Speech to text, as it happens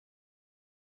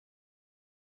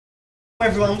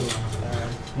Everyone,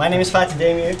 my name is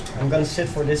Fatih. I'm going to sit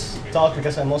for this talk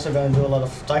because I'm also going to do a lot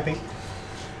of typing.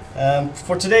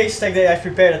 For today's Tech Day, I've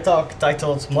prepared a talk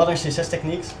titled Modern CSS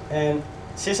Techniques, and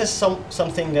CSS is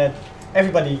something that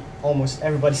almost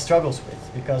everybody struggles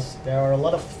with because there are a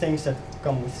lot of things that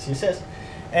come with CSS,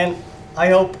 and I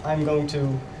hope I'm going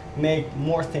to make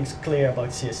more things clear about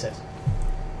CSS.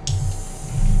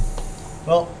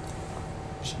 Well,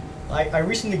 I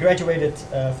recently graduated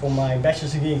from my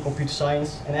bachelor's degree in computer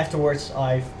science, and afterwards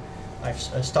I've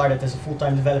started as a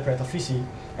full-time developer at Avisi,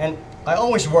 and I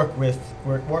always work with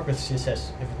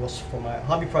CSS if it was for my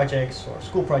hobby projects or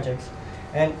school projects,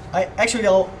 and I actually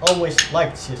always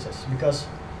liked CSS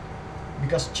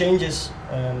because changes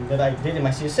that I did in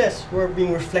my CSS were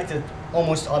being reflected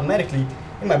almost automatically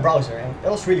in my browser, and that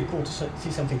was really cool to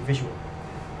see something visual.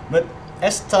 But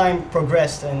as time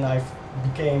progressed and I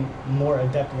became more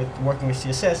adept with working with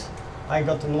CSS, I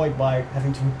got annoyed by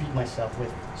having to repeat myself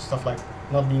with stuff like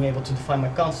not being able to define my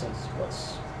constants,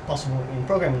 what's possible in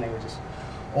programming languages,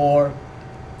 or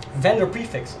vendor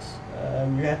prefixes.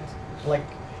 You had like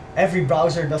every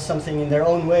browser does something in their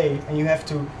own way, and you have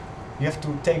to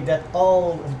take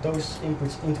all of those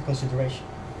inputs into consideration.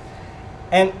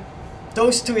 And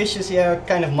those two issues here are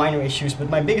kind of minor issues, but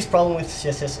my biggest problem with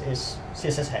CSS is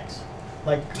CSS hacks.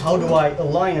 Like, how do I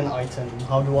align an item?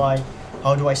 How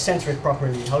do I center it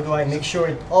properly? How do I make sure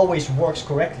it always works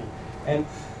correctly? And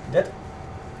that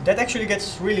actually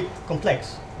gets really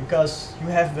complex because you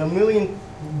have a million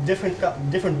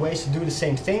different ways to do the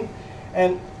same thing,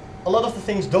 and a lot of the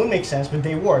things don't make sense, but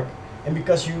they work. And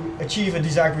because you achieve a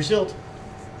desired result,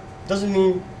 doesn't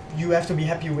mean you have to be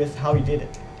happy with how you did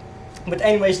it. But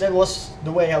anyways, that was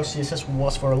the way how CSS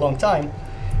was for a long time,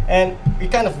 and we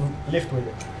kind of lived with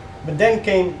it. But then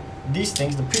came these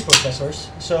things, the preprocessors,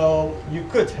 so you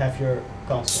could have your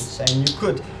constants, and you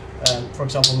could, for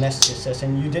example, nest CSS,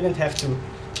 and you didn't have to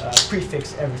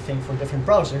prefix everything for different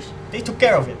browsers. They took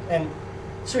care of it, and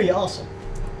it's really awesome.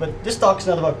 But this talk is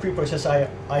not about preprocessors.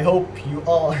 I hope you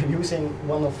all are using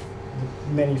one of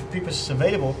the many preprocessors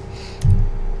available.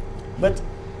 But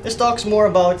this talk is more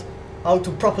about how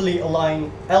to properly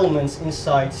align elements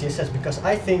inside CSS, because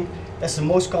I think that's the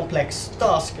most complex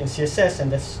task in CSS,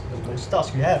 and that's the most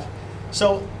task you have.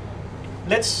 So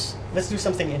let's do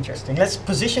something interesting. Let's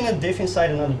position a div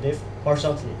inside another div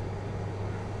horizontally.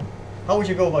 How would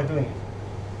you go about doing it?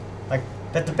 Like,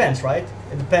 that depends, right?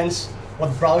 It depends what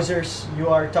browsers you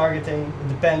are targeting. It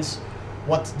depends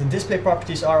what the display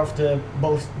properties are of the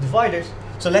both dividers.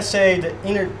 So let's say the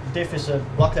inner div is a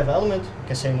block level element. You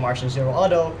can say margin 0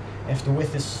 auto. And if the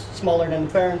width is smaller than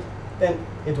the parent, then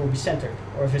it will be centered.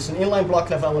 Or if it's an inline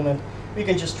block level element, we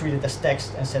can just treat it as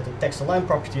text and set the text align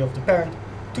property of the parent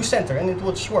to center, and it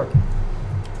will just work.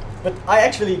 But I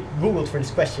actually Googled for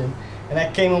this question, and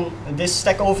I came on this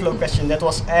Stack Overflow question that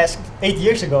was asked 8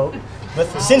 years ago, but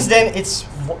since then it's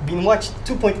been watched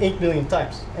 2.8 million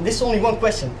times. And this is only one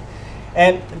question.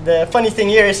 And the funny thing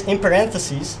here is, in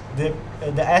parentheses, the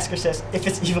asker says, if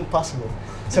it's even possible.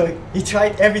 So he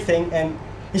tried everything, and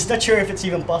he's not sure if it's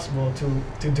even possible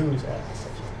to do such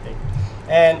a thing.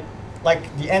 And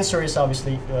like, the answer is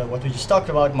obviously what we just talked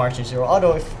about, margin 0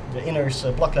 auto if the inner is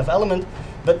a block level element.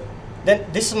 But then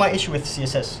this is my issue with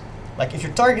CSS. Like, if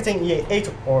you're targeting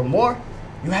EA8 or more,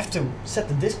 you have to set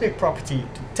the display property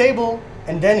to table,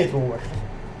 and then it will work.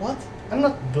 What? I'm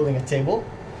not building a table.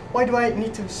 Why do I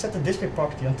need to set the display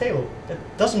property on table? That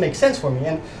doesn't make sense for me.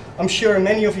 And I'm sure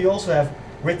many of you also have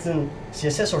written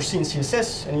CSS or seen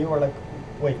CSS, and you are like,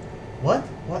 wait, what?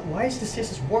 Why is the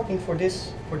CSS working for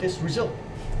this result?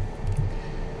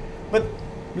 But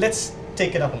let's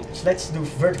take it up a notch. Let's do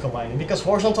vertical alignment, because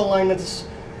horizontal alignment is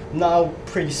now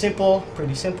pretty simple,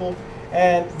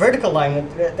 and vertical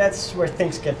alignment, that's where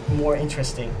things get more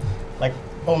interesting. Like,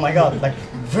 oh my god, like,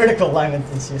 vertical alignment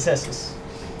in CSS is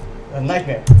a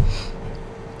nightmare.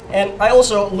 And I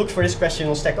also looked for this question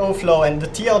on Stack Overflow, and the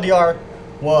TLDR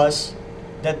was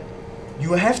that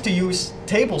you have to use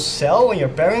table cell in your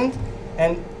parent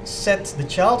and set the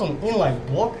child on inline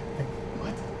block. Like,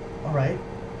 what? All right.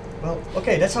 Well,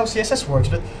 okay, that's how CSS works,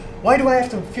 but why do I have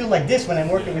to feel like this when I'm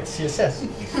working with CSS?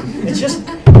 It's just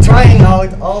trying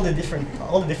out all the different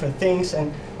things,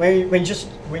 and when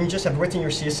you just have written your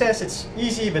CSS, it's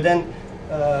easy. But then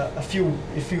a few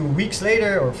weeks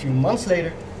later or a few months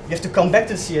later, you have to come back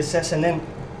to the CSS, and then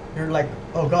you're like,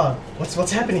 oh god,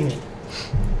 what's happening here?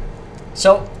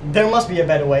 So there must be a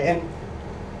better way, and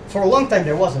for a long time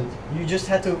there wasn't. You just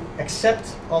had to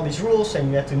accept all these rules,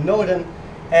 and you had to know them,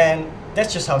 and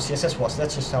that's just how CSS was.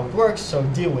 That's just how it works, so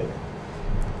deal with it.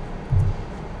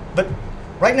 But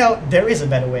right now there is a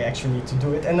better way actually to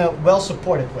do it, and a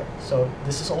well-supported way. So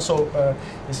this is also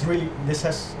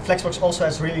Flexbox also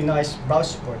has really nice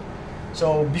browser support.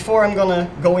 So before I'm gonna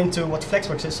go into what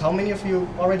Flexbox is, how many of you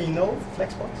already know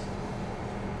Flexbox?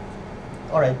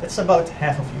 All right, that's about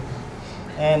half of you.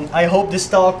 And I hope this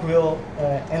talk will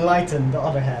enlighten the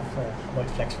other half about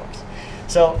Flexbox.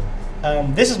 So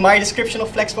this is my description of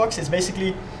Flexbox. It's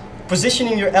basically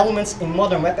positioning your elements in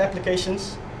modern web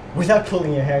applications without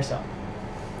pulling your hairs out.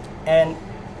 And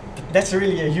that's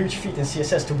really a huge feat in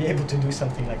CSS to be able to do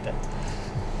something like that.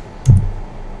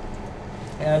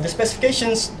 The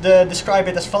specifications describe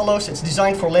it as follows. It's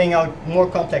designed for laying out more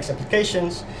complex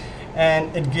applications,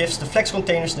 and it gives the Flex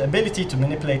containers the ability to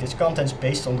manipulate its contents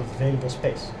based on the available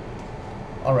space.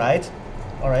 All right.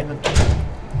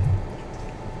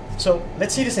 So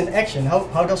let's see this in action.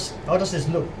 How does this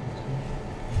look?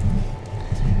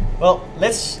 Well,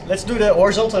 let's do the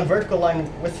horizontal and vertical alignment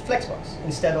with Flexbox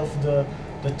instead of the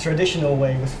traditional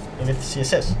way with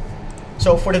CSS.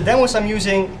 So for the demos, I'm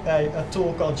using a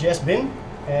tool called JSBin,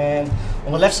 and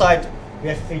on the left side we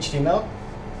have HTML.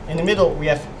 In the middle we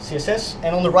have CSS,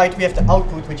 and on the right we have the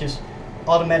output, which is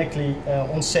automatically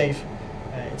on save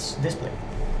its display.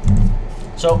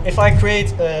 So if I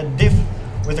create a div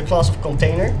with a class of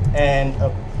container and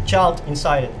a child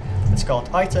inside it, it's called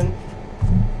item.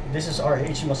 This is our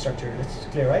HTML structure. That's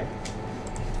clear, right?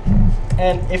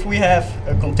 And if we have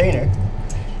a container,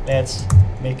 let's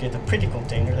make it a pretty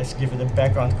container. Let's give it a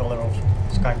background color of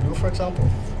sky blue, for example.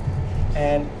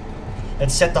 And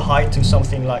let's set the height to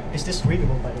something like, is this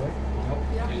readable, by the way? No.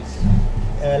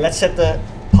 Yeah. Let's set the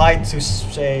height to,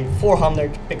 say,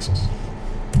 400 pixels.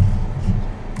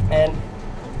 And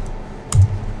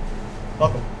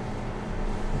welcome.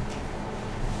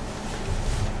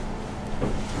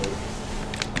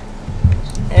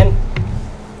 And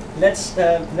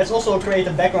let's also create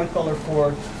a background color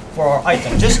for our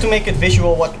item, just to make it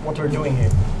visual what we're doing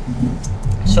here.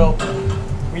 So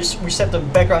we set the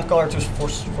background color to,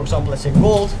 for example, let's say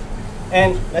gold,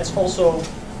 and let's also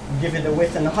give it a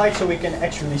width and a height so we can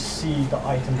actually see the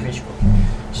item visually.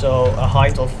 So a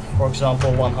height of, for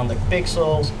example, 100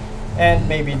 pixels, and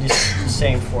maybe this the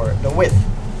same for the width.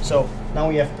 So now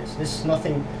we have this. This is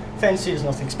nothing fancy, it's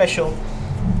nothing special,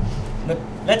 but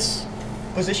let's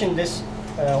position this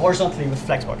horizontally with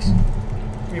Flexbox.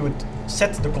 We would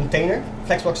set the container.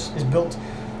 Flexbox is built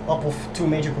up of two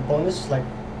major components, like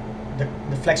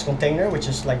the Flex container, which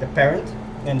is like the parent,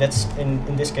 and that's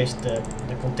in this case the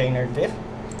container div,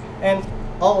 and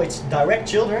all its direct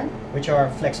children, which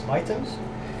are Flex items.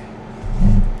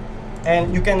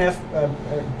 And you can have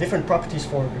different properties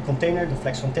for the container, the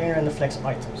Flex container, and the Flex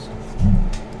items.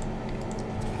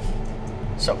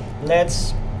 So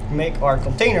let's make our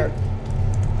container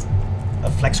a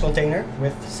Flex container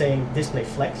with saying display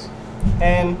Flex,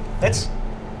 and that's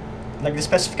like the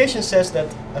specification says that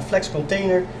a Flex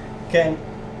container can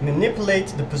manipulate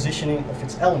the positioning of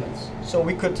its elements. So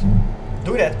we could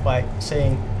do that by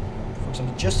saying, for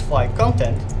example, justify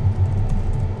content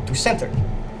to center.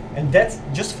 And that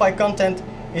justify content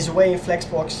is a way in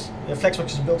Flexbox.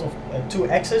 Flexbox is built of two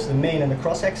axes, the main and the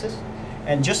cross axis.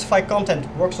 And justify content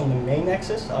works on the main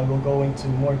axis. I will go into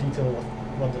more detail of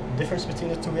what the difference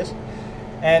between the two is.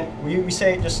 And we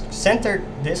say just center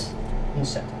this on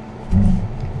center.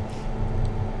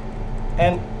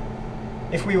 And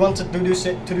if we wanted to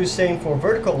do the same for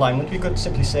vertical alignment, we could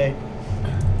simply say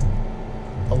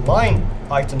align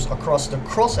items across the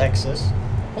cross axis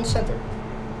on center.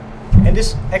 And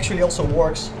this actually also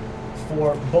works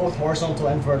for both horizontal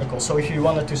and vertical. So if you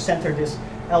wanted to center this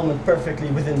element perfectly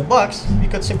within the box, we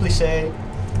could simply say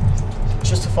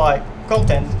justify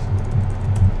content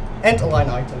and align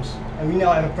items. And we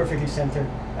now have a perfectly centered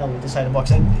element inside the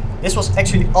box. And this was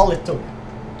actually all it took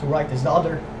to write this. The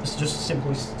other is just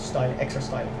simply styling, extra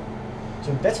styling.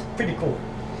 So that's pretty cool.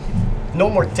 No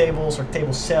more tables or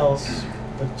table cells,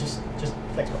 but just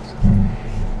Flexbox.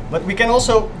 But we can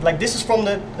also, like this is from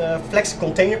the Flex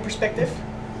container perspective,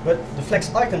 but the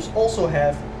Flex items also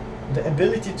have the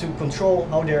ability to control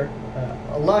how they're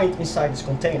aligned inside this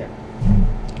container.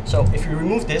 So if you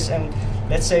remove this, and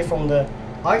let's say from the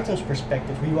items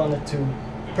perspective, we wanted to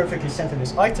perfectly center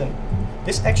this item,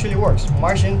 this actually works.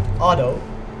 Margin auto,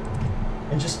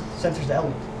 and just centers the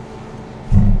element.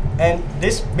 And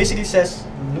this basically says,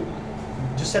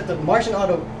 just set the margin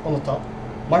auto on the top,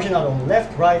 margin auto on the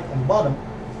left, right, and bottom,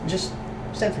 just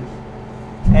center it.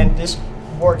 And this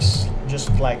works just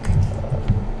like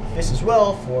this as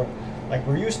well, for like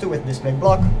we're used to with display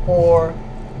block, or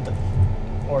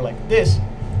like this,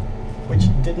 which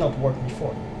did not work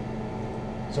before.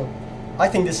 So I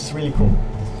think this is really cool.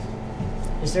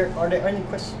 Are there any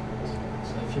questions?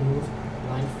 So if you move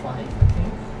line 5, I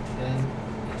think, then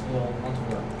it will not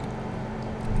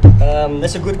work.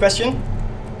 That's a good question.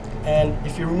 And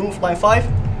if you remove line 5,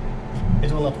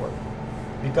 it will not work.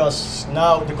 Because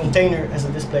now the container has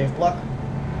a display of block,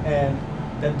 and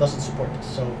that doesn't support it.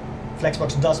 So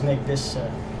Flexbox does make this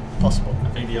possible. I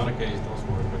think the other case does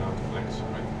work without Flex,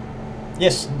 right?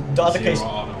 Yes, the other case.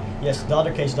 Auto. Yes, the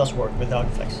other case does work without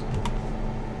Flex.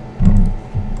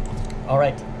 All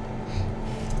right.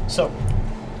 So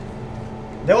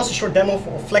that was a short demo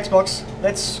of Flexbox.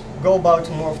 Let's go about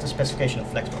more of the specification of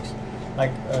Flexbox.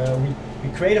 Like we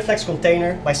create a Flex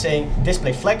container by saying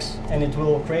display Flex, and it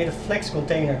will create a Flex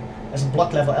container as a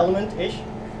block level element-ish.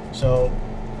 So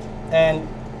and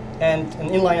an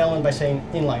inline element by saying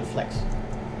inline Flex.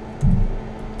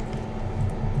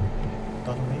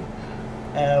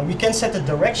 We can set the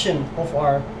direction of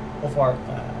our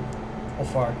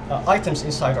items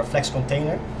inside our Flex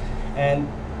container, and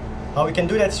how we can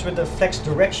do that is with the Flex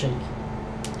direction.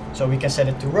 So we can set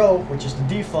it to row, which is the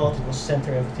default. It will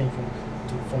center everything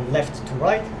from left to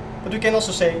right. But we can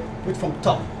also say do it from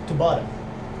top to bottom.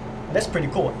 And that's pretty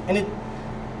cool. And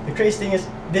the crazy thing is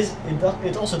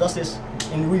it also does this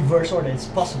in reverse order. It's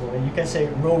possible, and you can say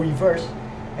row reverse,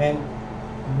 and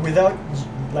without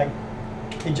like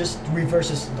it just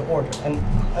reverses the order. And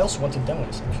I also want to demo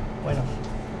this actually. Why not?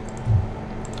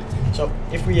 So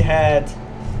if we had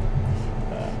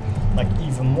like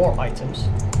even more items,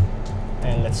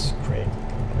 and let's create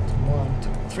 1, 2,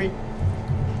 3,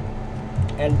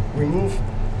 and remove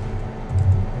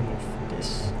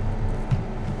this.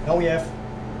 Now we have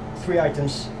 3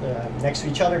 items next to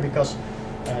each other because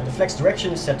the Flex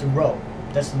direction is set to row.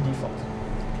 That's the default.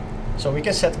 So we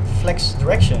can set Flex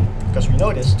direction, because we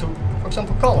know this, to, for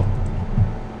example, column.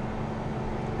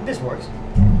 And this works.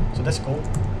 So that's cool.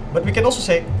 But we can also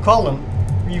say column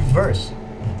reverse.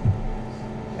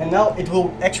 And now it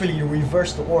will actually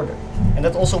reverse the order. And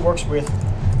that also works with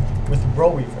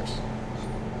row reverse.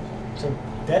 So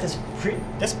that's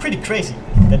pretty crazy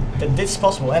that this is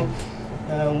possible. And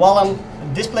while I'm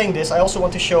displaying this, I also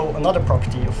want to show another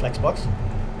property of Flexbox.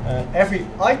 Every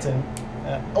item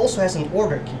also has an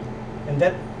order key, and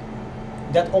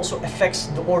that also affects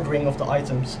the ordering of the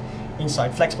items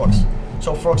inside Flexbox.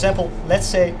 So for example, let's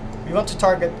say we want to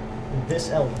target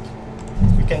this element.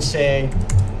 We can say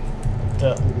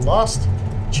the last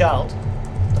child,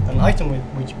 an item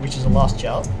which is a last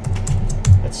child.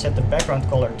 Let's set the background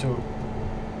color to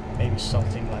maybe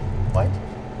something like white.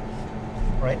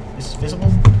 Right, this is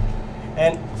visible.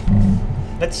 And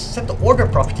let's set the order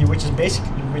property, which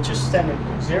is standard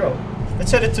 0.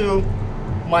 Let's set it to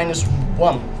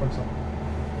 -1, for example.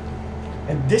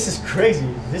 And this is crazy.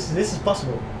 This is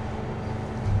possible.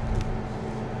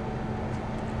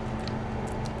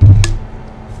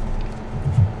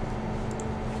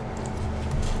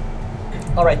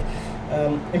 All right.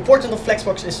 Important of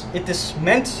Flexbox is it is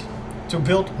meant to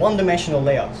build one-dimensional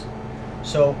layouts.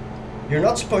 So you're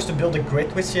not supposed to build a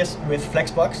grid with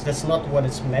Flexbox. That's not what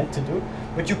it's meant to do.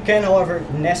 But you can, however,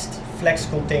 nest Flex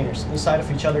containers inside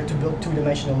of each other to build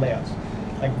two-dimensional layouts.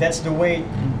 Like that's the way.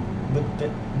 But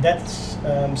that's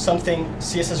something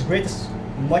CSS Grid is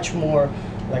much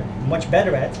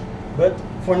better at. But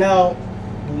for now,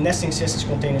 nesting CSS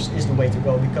containers is the way to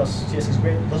go, because CSS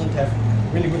Grid doesn't have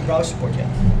really good browser support yet.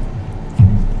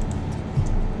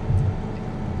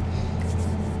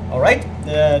 All right,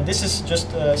 this is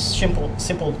just a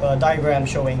simple diagram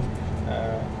showing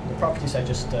the properties I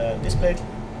just displayed.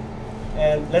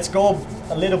 And let's go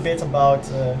a little bit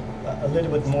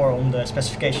more on the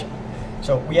specification.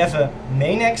 So we have a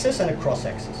main axis and a cross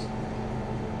axis.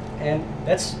 And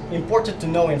that's important to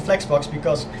know in Flexbox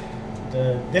because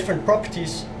the different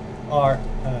properties are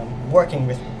working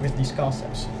with these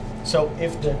concepts. So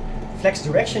if the Flex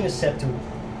direction is set to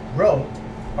row,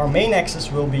 our main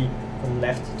axis will be from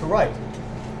left to right,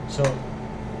 so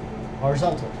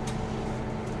horizontal.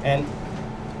 And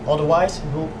otherwise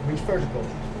it will be vertical.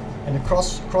 And the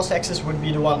cross axis would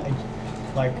be the one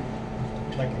like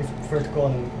if vertical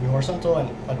and be horizontal, and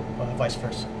vice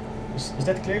versa. Is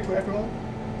that clear to everyone?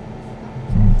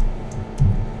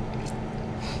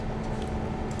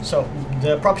 So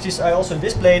the properties I also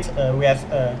displayed, we have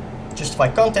justify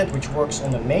content, which works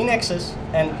on the main axis,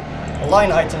 and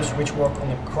align items, which work on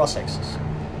the cross axis.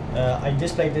 I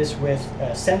displayed this with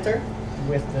center,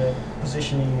 with the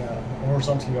positioning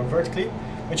horizontally or vertically,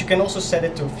 but you can also set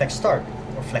it to flex start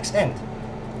or flex end,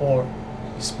 or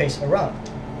space around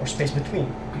or space between.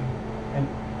 And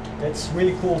that's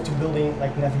really cool to building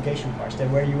like navigation bars, that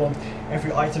where you want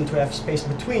every item to have space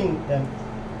between, then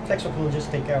Flexbox will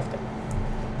just take care of that.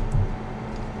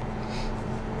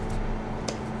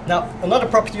 Now, another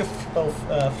property of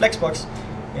Flexbox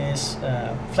is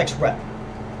flex wrap.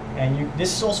 And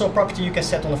this is also a property you can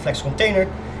set on a flex container,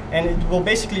 and it will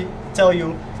basically tell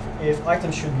you if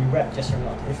items should be wrapped, yes or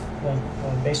not, if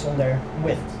based on their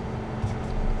width.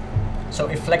 So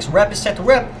if flex wrap is set to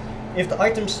wrap, if the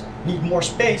items need more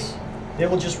space, they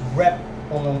will just wrap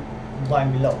on a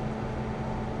line below.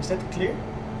 Is that clear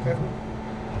for everyone?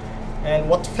 And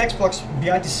what Flexbox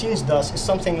behind the scenes does is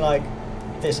something like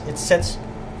this. It sets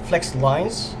flex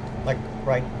lines,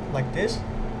 like this.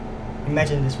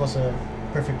 Imagine this was a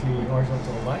perfectly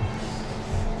horizontal line.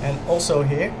 And also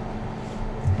here.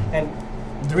 And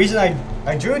the reason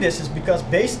I drew this is because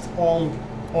based on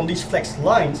these flex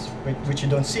lines, which you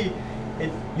don't see,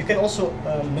 you can also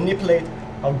manipulate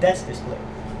how that's displayed.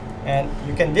 And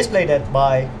you can display that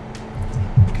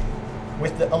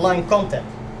with the align content.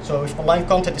 So if align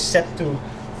content is set to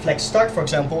flex start, for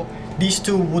example, these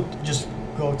two would just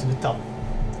go to the top.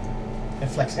 And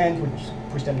flex end would just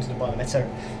push them to the bottom, etc.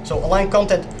 So align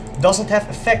content doesn't have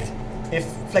effect if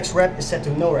flex wrap is set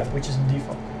to no wrap, which is the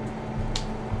default.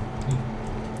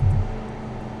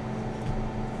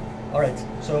 Alright,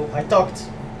 so I talked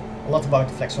a lot about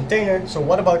the flex container. So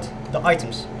what about the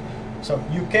items? So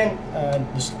you can,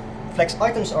 the flex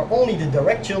items are only the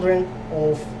direct children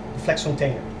of the flex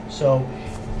container. So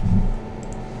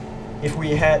if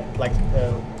we had like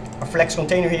a flex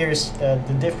container here is the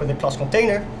div with the class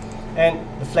container, and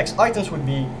the flex items would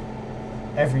be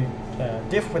every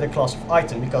div with a class of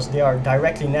item because they are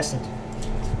directly nested.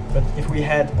 But if we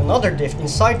had another div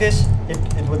inside this,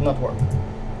 it would not work.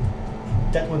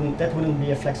 That wouldn't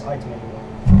be a flex item anymore.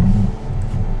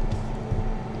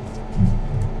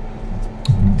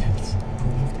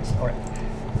 All right.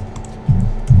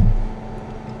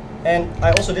 And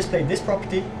I also displayed this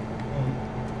property.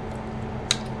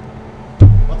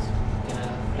 What? Can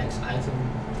a flex item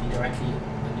be directly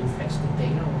a new flex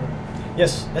container, or?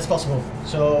 Yes, that's possible.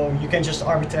 So you can just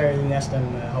arbitrarily nest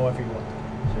them however you want.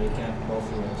 So you can have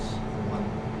both rows for one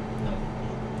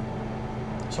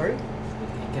node. Sorry?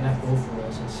 You can have both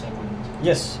rows in segment.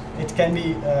 Yes, it can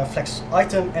be a flex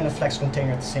item and a flex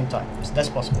container at the same time. So that's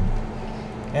possible.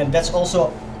 And that's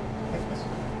also.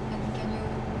 And can you,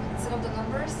 instead of the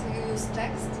numbers, you use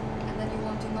text, and then you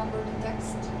want to number the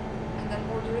text and then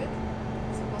order it?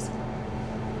 Is it possible?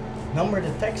 Number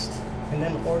the text and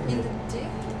then order In it. the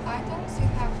div items, you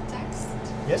have text.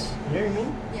 Yes, here you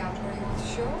mean? Yeah, where you want to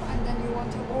show, and then you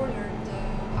want to order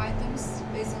the items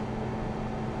based on.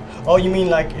 Oh, you mean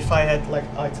like if I had like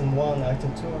item 1,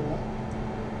 item 2 or not?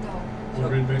 No.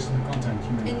 Order it based on the content,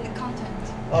 you mean? In the content.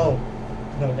 Oh,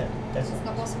 no, that's It's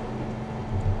not possible.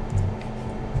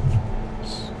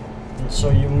 So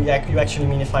you actually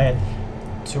mean if I had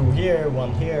 2 here,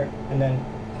 1 here, and then.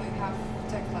 No, you have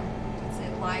text like, let's say,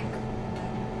 like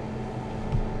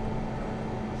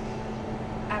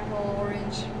apple,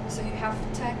 orange. So you have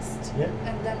text, Yeah.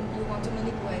 and then you want to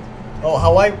manipulate. Oh,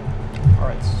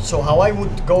 alright, so how I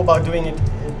would go about doing it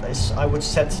is I would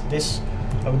set this,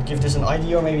 I would give this an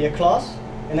ID or maybe a class,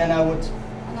 and then I would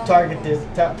target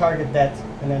that,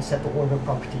 and then set the order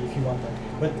property if you want that.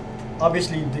 But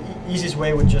obviously the easiest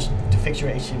way would just to fix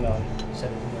your HTML and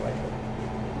set it in the right way.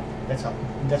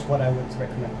 That's what I would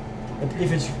recommend. But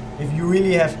if you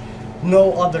really have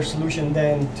no other solution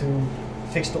than to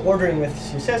fix the ordering with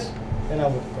CSS, then I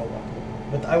would go on.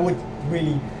 But I would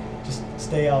really just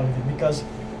stay out of it because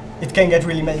it can get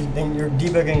really messy. Then you're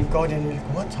debugging code and you're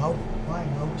like, what? How? Why?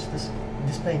 How is this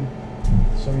displaying?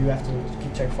 So you have to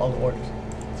keep track of all the orders.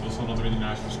 It's also not really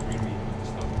nice for screen reading and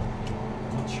stuff.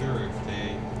 I'm not sure if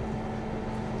they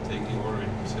take the order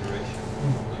into consideration.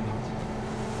 Probably not.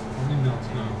 Probably not,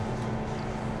 no.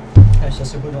 That's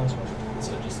just a good answer.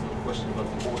 So just another question about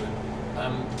the order.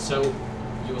 So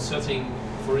you're setting,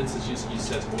 for instance, you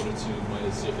set order to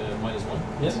 -1.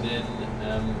 Yes. And then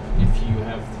if you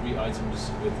have 3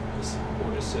 items with this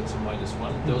order set to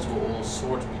 -1, those will all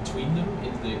sort between them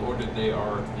in the order they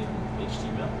are in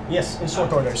HTML? Yes, in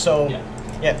sort order. So yeah.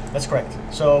 yeah, that's correct.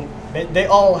 So they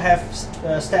all have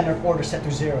standard order set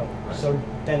to 0. Right. So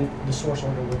then the source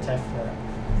order would have.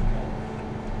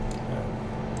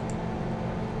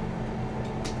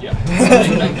 Yeah.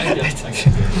 I get it.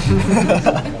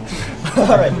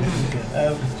 All right.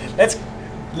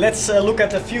 Let's look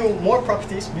at a few more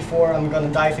properties before I'm going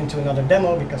to dive into another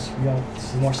demo because we want to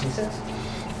see more CSS.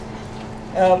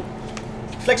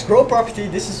 Flex grow property.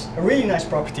 This is a really nice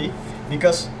property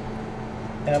because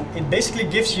it basically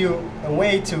gives you a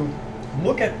way to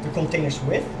look at the container's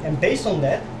width and based on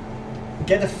that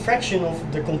get a fraction of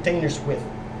the container's width.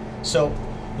 So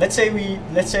let's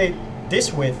say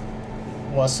this width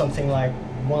was something like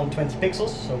 120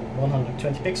 pixels, so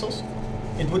 120 pixels.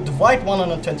 it would divide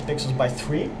 120 pixels by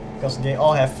 3, because they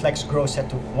all have flex grow set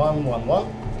to 1, 1,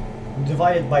 1.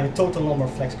 Divide it by the total number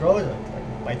of flex grow,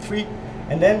 like by 3,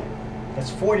 and then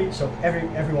that's 40, so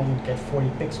everyone would get 40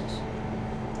 pixels.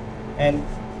 And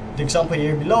the example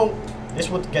here below, this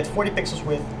would get 40 pixels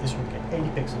width, this would get 80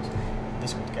 pixels,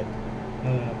 this would get,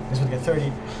 no, this would get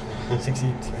 30,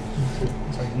 60,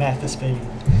 sorry, math is failing.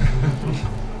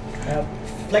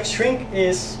 Flex shrink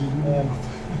is,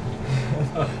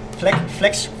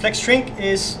 flex shrink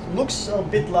looks a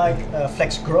bit like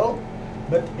flex grow,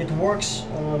 but it works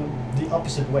the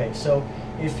opposite way. So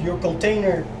if your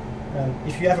container,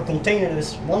 if you have a container that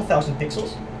is 1000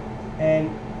 pixels, and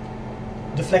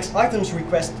the flex items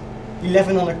request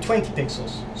 1120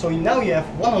 pixels, so now you have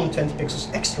 120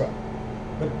 pixels extra.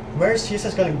 But where is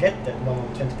CSS going to get that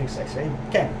 120 pixels extra? It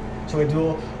can't. So it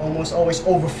will almost always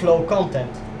overflow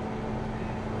content.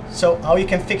 So how you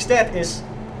can fix that is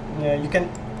you can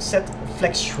set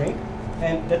flex shrink,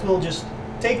 and that will just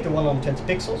take the 120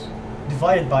 pixels,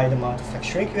 divide it by the amount of flex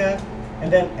shrink you have,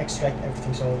 and then extract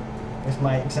everything. So with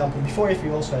my example before, if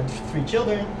you also had 3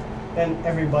 children, then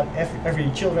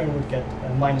every children would get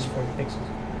minus 40 pixels.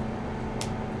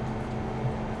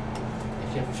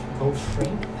 If you have both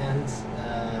shrink and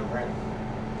wrap,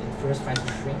 then first try to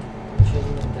shrink the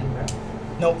children and then wrap?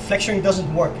 No, flex shrink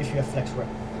doesn't work if you have flex wrap.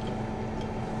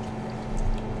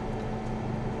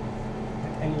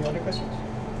 Any other questions?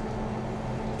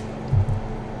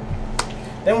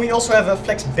 Then we also have a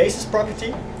flex basis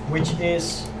property, which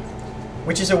is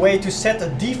a way to set a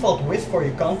default width for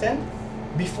your content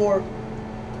before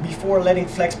letting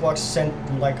Flexbox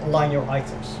align your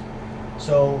items.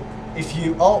 So if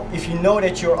you know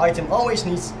that your item always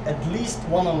needs at least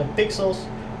 100 pixels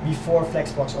before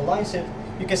Flexbox aligns it,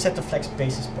 you can set the flex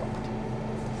basis property.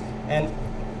 And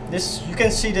this, you can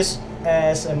see this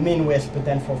as a min width, but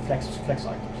then for flex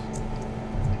items.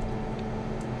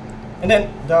 And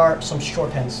then there are some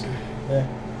shorthands.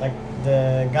 Like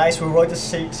the guys who wrote the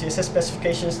CSS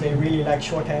specifications, they really like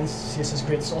shorthands. CSS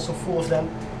Grid is also full of them.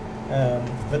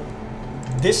 But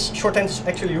this shorthand is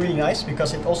actually really nice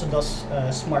because it also does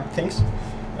smart things.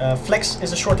 Flex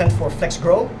is a shorthand for flex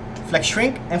grow, flex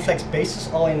shrink, and flex basis,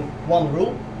 all in one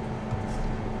rule.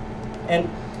 And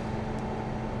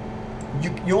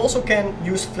you also can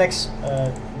use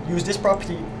use this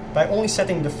property by only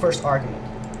setting the first argument,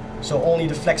 so only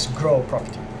the flex grow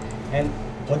property. And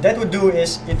what that would do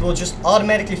is it will just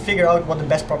automatically figure out what the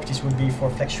best properties would be for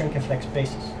flex shrink and flex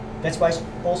basis. That's why it's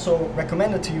also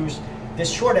recommended to use this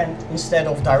shorthand instead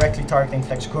of directly targeting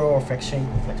flex grow or flex shrink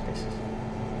or flex basis.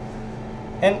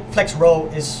 And flex row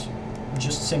is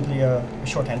just simply a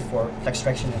shorthand for flex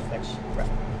extraction and flex wrap.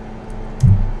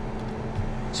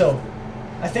 So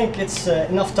I think it's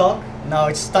enough talk. Now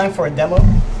it's time for a demo.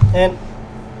 And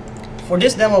for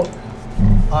this demo,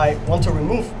 I want to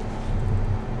remove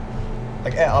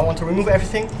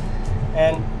everything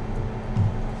and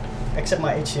except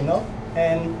my HTML.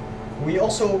 And we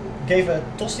also gave a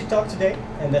Toasty talk today,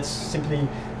 and that's simply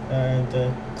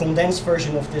the condensed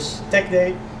version of this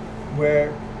Techday,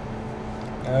 where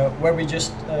we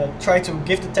just try to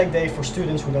give the Techday for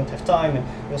students who don't have time, and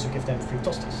we also give them free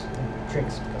toasties and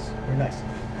drinks because we're nice.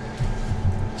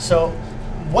 So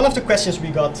one of the questions we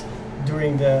got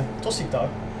during the Toasty talk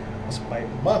was by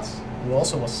Mats, who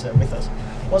also was with us,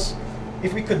 was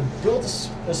if we could build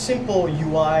a simple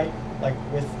UI like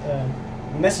with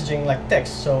messaging like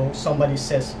text. So somebody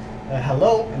says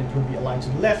hello, and it would be aligned to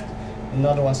the left.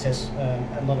 Another one says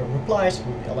another replies, it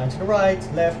would be aligned to the right,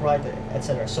 left, right,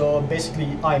 etc. So basically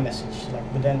iMessage,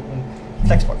 but then in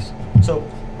Flexbox. So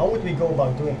how would we go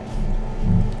about doing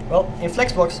it? Well, in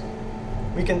Flexbox,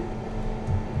 we can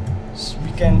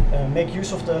make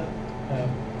use of the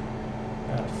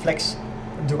flex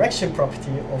direction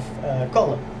property of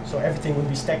column. So everything would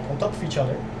be stacked on top of each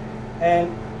other,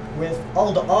 and with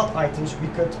all the odd items, we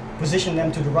could position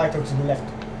them to the right or to the left,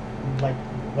 like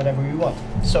whatever we want.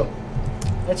 So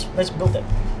let's build that.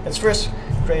 Let's first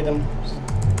create them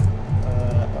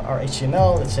our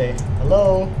HTML. Let's say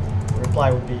hello. The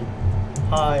reply would be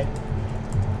hi,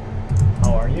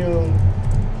 how are you,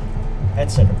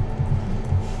 etc.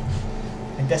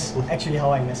 And that's actually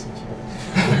how I message.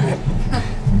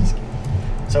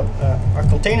 So our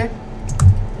container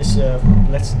is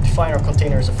let's define our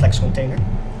container as a flex container.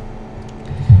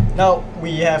 Now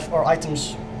we have our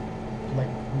items like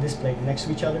displayed next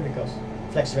to each other because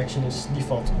flex direction is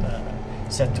default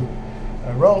set to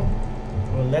a row.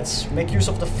 Well, let's make use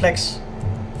of the flex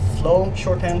flow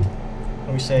shorthand,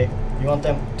 and we say we want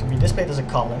them to be displayed as a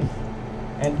column,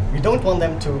 and we don't want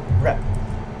them to wrap.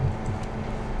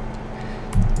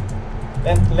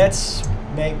 Then let's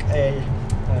make a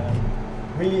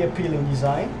really appealing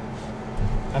design.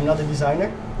 I'm not a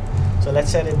designer, so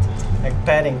let's set it like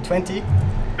padding 20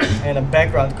 and a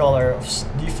background color of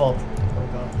default. Oh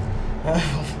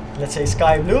god, let's say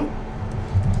sky blue.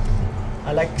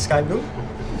 I like sky blue.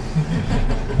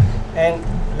 And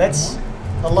let's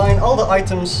align all the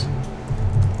items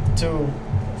to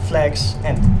flags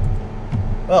end.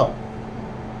 Well,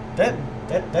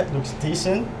 that looks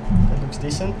decent. That looks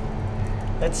decent.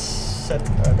 Let's set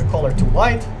the color to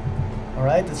white. All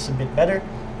right, that's a bit better.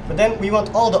 But then we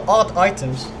want all the odd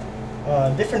items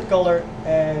different color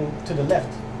and to the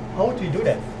left. How would we do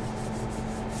that?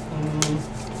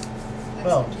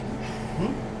 Well,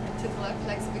 to the left,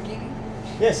 flex beginning.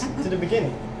 yes, to the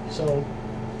beginning. So,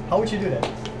 how would you do that?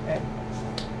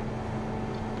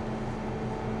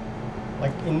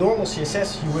 Like in normal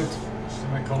CSS, you would.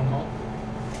 Semicolon all.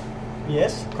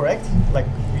 Yes, correct. Like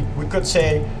we could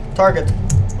say target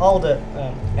all the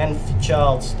nth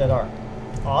childs that are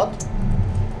odd,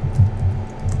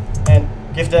 and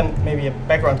give them maybe a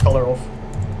background color of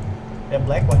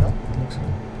black. Why not? It looks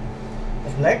good.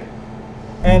 Of black,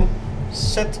 and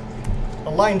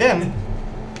align them.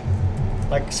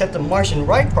 Like set the margin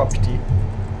right property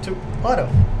to auto,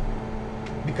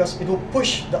 because it will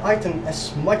push the item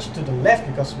as much to the left,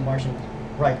 because margin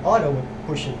right auto would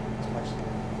push it as much.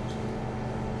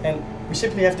 And we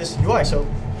simply have this UI, so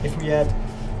if we had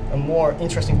a more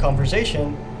interesting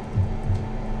conversation,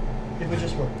 it would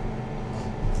just work.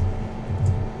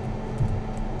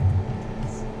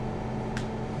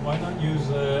 Why not use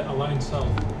align self?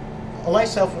 Align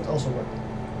self would also work.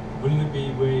 Wouldn't it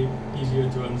be way easier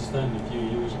to understand if you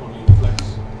use only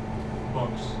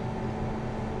Flexbox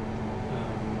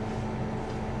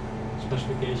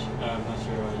specification? I'm not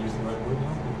sure I used the right word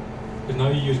now. Because now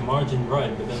you use margin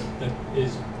right, but that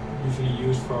is usually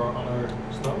used for other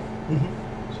stuff.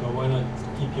 So why not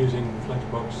keep using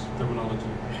Flexbox terminology?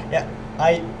 Yeah,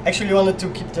 I actually wanted to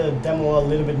keep the demo a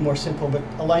little bit more simple, but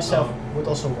align self would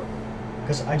also work.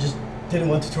 Because I just didn't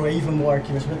want to throw even more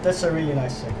keywords, but that's a really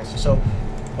nice question. So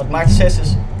what Maarten says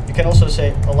is, you can also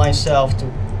say align self to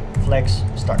flex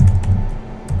start.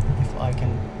 If I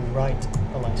can write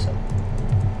align self,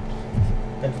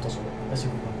 that would also work. That's a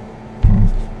good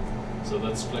one. So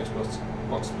that's Flexbox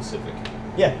specific.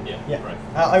 Yeah, Yeah. Right.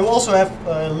 I will also have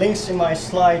links in my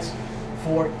slides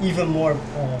for even more,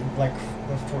 like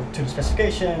to the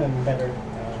specification and better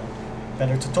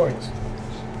tutorials.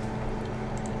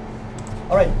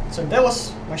 All right, so that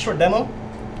was my short demo.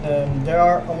 There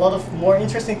are a lot of more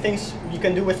interesting things you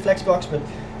can do with Flexbox, but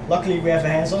luckily we have a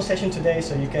hands-on session today,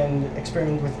 so you can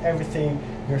experiment with everything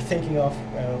you're thinking of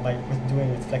with doing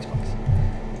with Flexbox.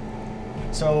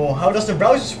 So how does the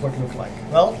browser support look like?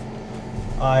 Well,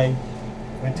 I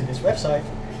went to this website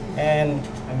and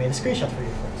I made a screenshot for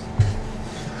you first.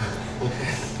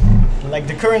 Like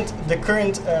the current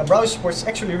browser support is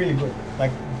actually really good.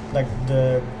 Like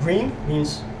the green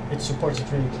means it supports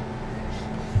it really good.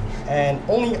 And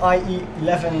only IE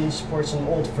 11 supports an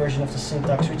old version of the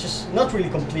syntax, which is not really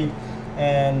complete.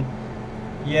 And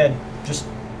yeah, just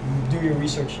do your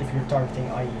research if you're targeting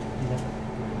IE 11.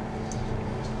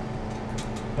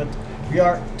 But we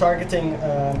are targeting,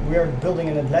 we are building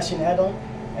an Atlassian add-on,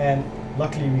 and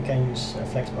luckily we can use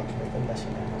Flexbox with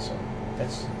Atlassian add-on, so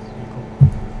that's really cool.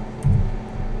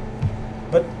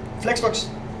 But Flexbox,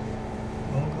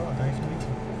 oh god, I have no idea.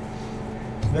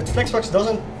 But Flexbox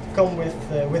doesn't come with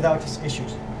without its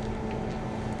issues.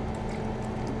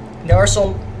 There are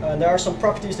some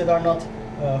properties that are not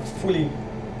fully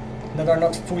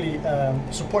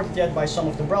supported yet by some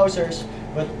of the browsers,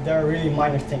 but there are really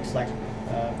minor things like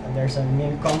there's a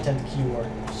min content keyword,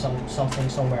 something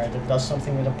somewhere that does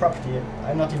something with a property.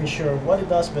 I'm not even sure what it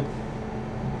does, but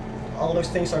all those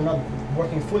things are not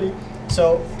working fully.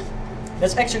 So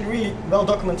that's actually really well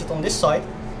documented on this site,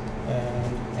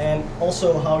 and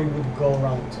also how you would go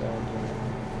around doing it.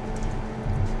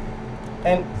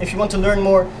 And if you want to learn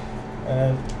more,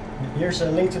 here's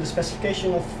a link to the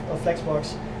specification of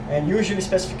Flexbox. And usually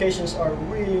specifications are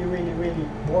really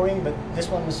boring, but this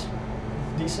one is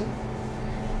decent.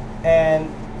 And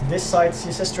this site,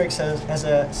 CSS Tricks, has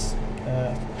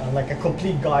like a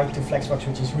complete guide to Flexbox,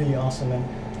 which is really awesome.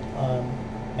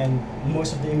 And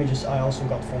most of the images I also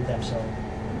got from them, so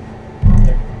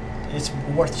it's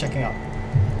worth checking out.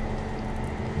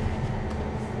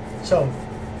 So,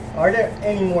 are there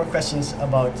any more questions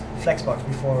about Flexbox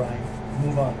before I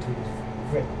move on to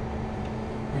Grid?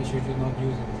 When should you not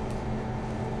use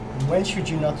it? When should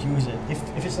you not use it?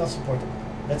 If it's not supported.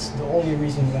 That's the only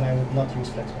reason when I would not use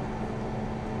Flexbox.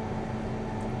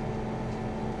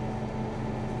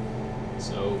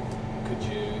 So could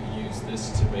you use this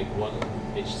to make one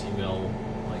HTML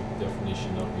like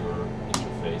definition of your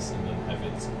interface and then have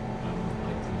it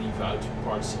like leave out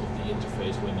parts of the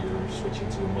interface when you're switching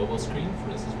to a mobile screen,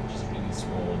 for instance, which is really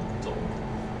small and tall.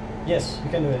 Yes, you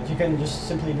can do it. You can just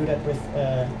simply do that with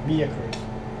media queries.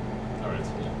 Alright,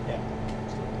 yeah.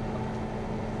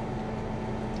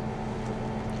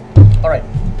 All right.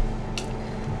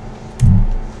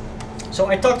 So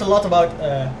I talked a lot about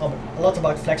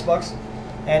Flexbox,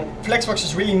 and Flexbox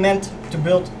is really meant to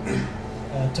build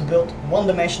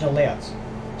one-dimensional layouts.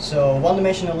 So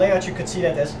one-dimensional layouts, you could see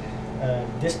that as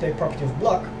display property of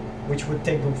block, which would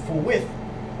take the full width,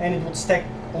 and it would stack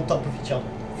on top of each other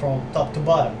from top to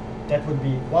bottom. That would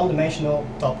be one-dimensional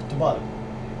top to bottom,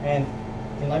 and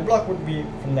inline block would be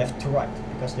from left to right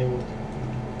because they would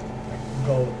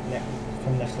go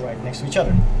from left to right next to each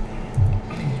other.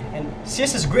 And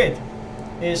CSS Grid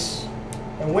is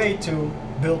a way to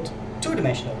build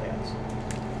two-dimensional layouts,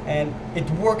 and it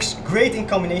works great in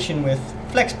combination with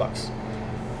Flexbox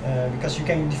because you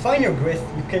can define your grid,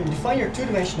 you can define your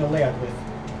two-dimensional layout with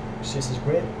CSS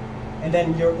Grid, and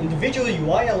then your individual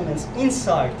UI elements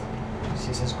inside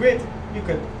CSS Grid, you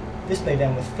could display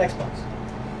them with Flexbox.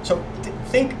 So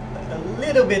think a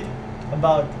little bit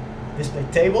about display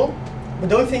table, but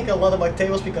don't think a lot about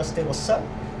tables because tables suck.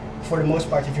 For the most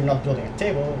part, if you're not building a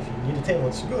table, if you need a table,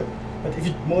 it's good. But if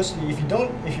you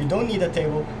don't need a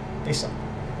table, they suck.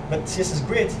 But CSS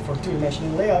Grid for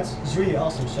two-dimensional layouts is really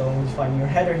awesome. So defining your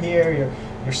header here,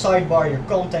 your sidebar, your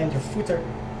content, your footer,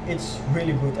 it's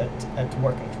really good at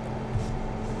working.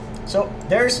 So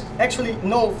there's actually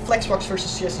no Flexbox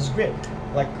versus CSS Grid.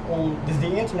 Like on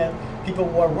the internet, people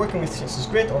who are working with CSS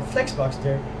Grid or Flexbox,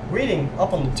 they're reading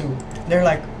up on the two. They're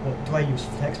like, well, do I use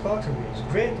Flexbox or do I use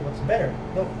Grid? What's better?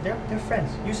 No, they're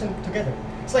friends. Use them together.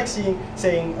 It's like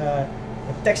saying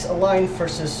text align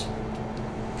versus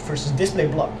display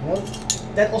block. You know,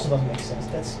 that also doesn't make sense.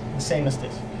 That's the same as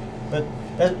this. But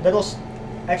that was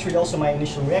actually also my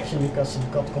initial reaction because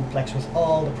it got complex with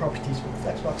all the properties with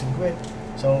Flexbox and Grid.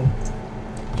 So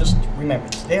just remember,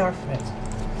 they are friends.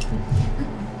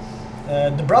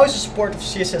 The browser support of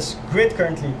CSS Grid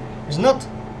currently is not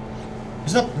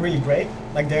really great.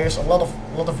 Like there's a lot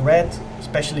of red,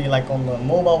 especially like on the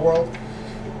mobile world.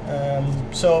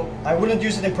 So I wouldn't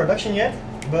use it in production yet,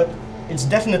 but it's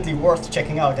definitely worth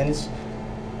checking out, and it's,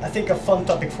 I think, a fun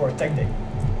topic for a tech day.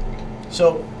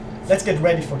 So let's get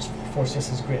ready for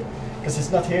CSS Grid, because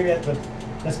it's not here yet, but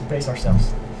let's brace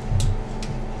ourselves.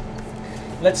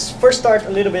 Let's first start a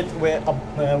little bit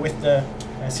with the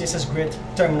CSS Grid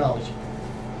terminology.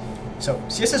 So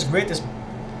CSS Grid is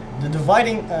the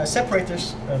dividing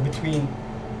separators between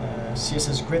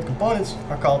CSS Grid components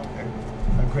are called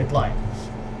a grid line.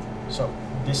 So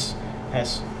this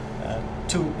has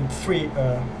 2 and 3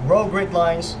 row grid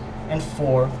lines and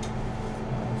 4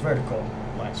 vertical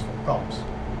lines for columns.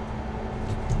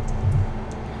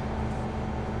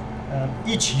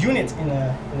 Each unit in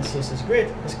a CSS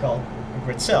Grid is called a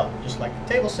grid cell. Just like a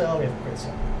table cell, we have a grid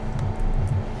cell.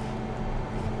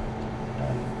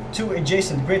 2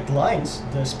 adjacent grid lines,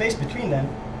 the space between them,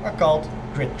 are called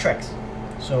grid tracks.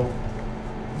 So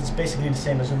it's basically the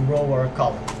same as a row or a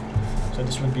column. So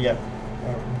this would be a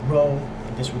row,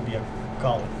 and this would be a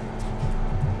column.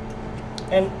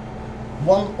 And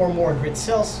 1 or more grid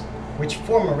cells which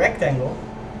form a rectangle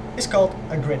is called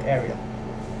a grid area.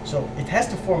 So it has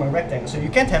to form a rectangle. So you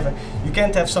can't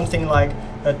have something like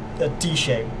a T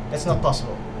shape. That's not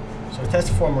possible. So it has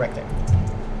to form a rectangle.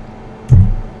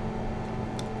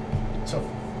 So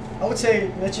I would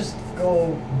say let's just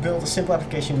go build a simple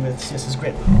application with CSS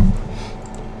Grid.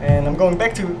 And I'm going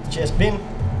back to JS bin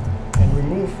and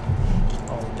remove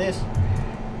all of this.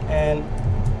 And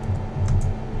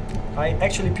I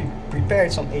actually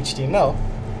prepared some HTML.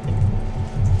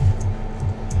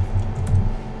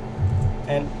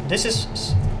 And this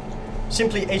is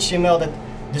simply HTML that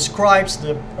describes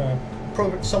the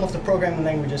some of the programming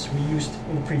languages we used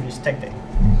in the previous tech day.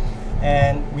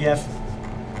 And we have,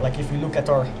 like, if we look at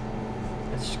our,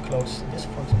 let's close this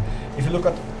for example. If you look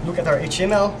at our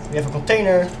HTML, we have a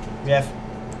container,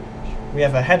 we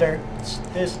have a header, it's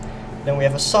this, then we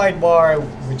have a sidebar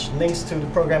which links to the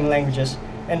programming languages,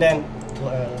 and then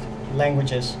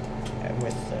languages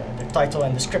with the title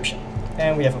and description,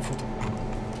 and we have a footer.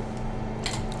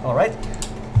 All right,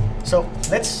 so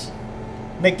let's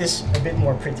make this a bit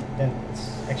more pretty than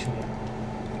it's actually.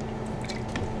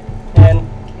 And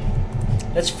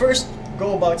let's first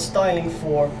go about styling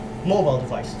for mobile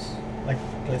devices. Like,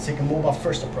 let's take a mobile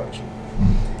first approach.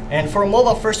 And for a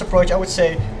mobile first approach, I would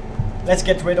say let's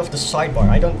get rid of the sidebar.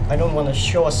 I don't want to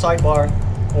show a sidebar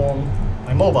on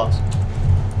my mobiles.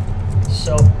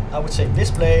 So I would say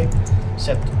display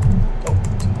set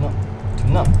to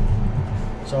none.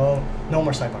 So no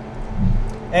more sidebar.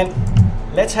 And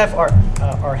let's have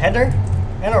our header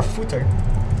and our footer.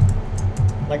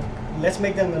 Like, let's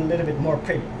make them a little bit more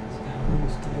pretty.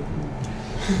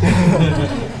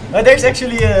 There's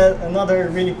actually another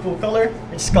really cool color.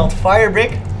 It's called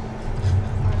Firebrick.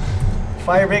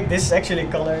 Firebrick. This is actually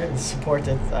a color. It's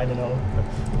supported. I don't know. But,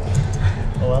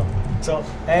 oh well. So,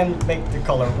 and make the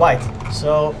color white.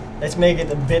 So let's make it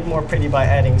a bit more pretty by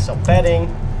adding some padding.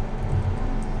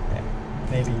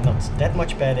 Maybe not that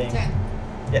much padding. 10.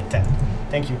 Yeah, 10.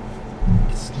 Thank you.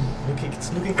 It's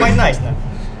looking quite nice now.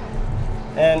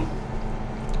 And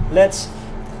let's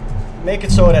make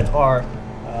it so that our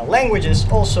languages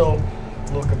also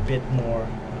look a bit more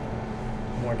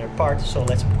their part. So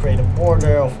let's create a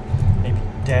border of maybe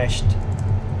dashed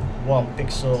 1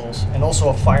 pixels and also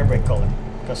a firebrick color,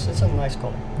 because it's a nice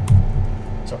color.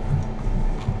 So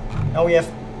now we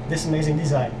have this amazing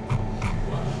design.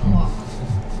 Wow.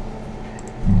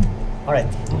 All right,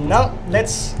 now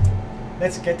let's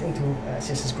get into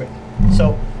CSS Grid.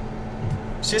 So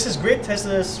CSS Grid has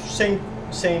the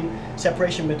same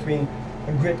separation between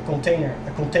a grid container,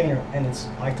 and its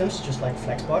items, just like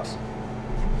Flexbox.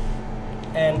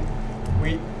 And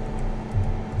we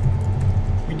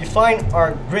define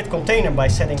our grid container by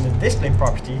setting the display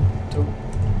property to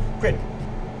grid.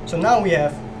 So now we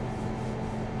have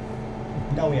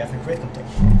a grid container.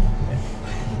 Yeah.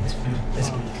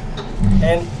 Basically.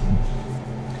 And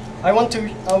I want to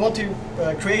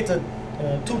create a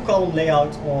 2-column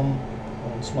layout on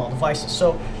small devices.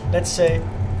 So let's set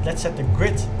the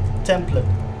grid template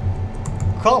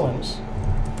columns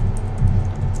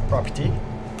property,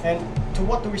 and to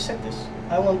what do we set this?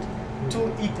 I want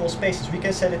 2 equal spaces. We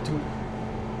can set it to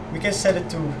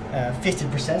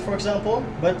 50%, for example.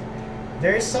 But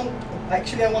there is some.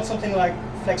 Actually, I want something like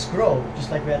flex grow, just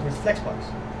like we had with Flexbox.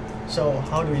 So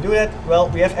how do we do that? Well,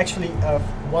 we have actually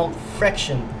 1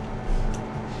 fraction,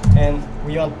 and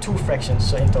we want 2 fractions,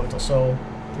 so in total. So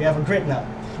we have a grid now.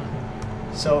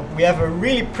 So we have a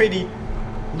really pretty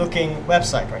looking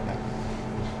website right now.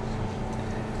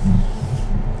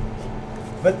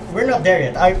 But we're not there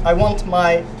yet. I want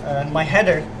my my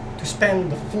header to span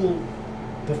the full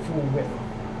width,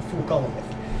 the full column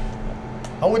width.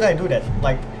 How would I do that?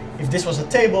 Like, if this was a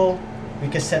table, we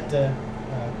can set the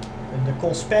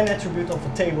call span attribute of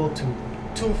a table to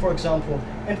 2, for example,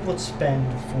 and it would span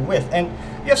the full width. And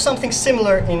you have something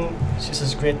similar in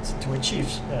CSS Grid to achieve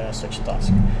such a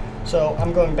task. So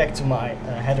I'm going back to my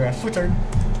header and footer,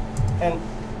 and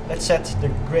let's set the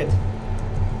grid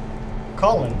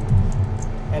column,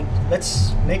 and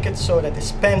let's make it so that it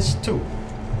spans 2.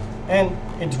 And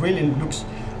it really looks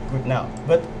good now.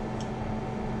 But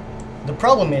the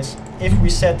problem is, if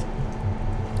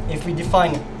we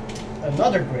define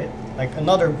another grid, like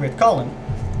another grid column,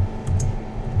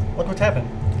 what would happen?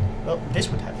 Well, this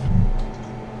would happen.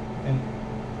 And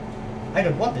I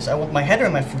don't want this. I want my header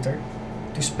and my footer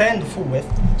to span the full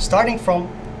width, starting from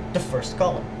the first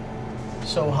column.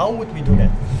 So how would we do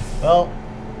that? Well,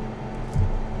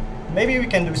 maybe we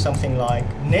can do something like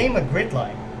name a grid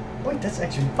line. Wait, that's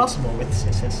actually possible with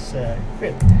CSS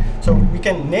Grid. So we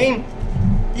can name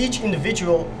each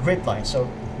individual grid line. So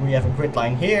we have a grid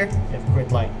line here, we have a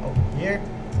grid line over here,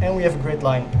 and we have a grid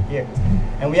line here.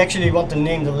 And we actually want to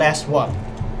name the last one.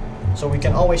 So we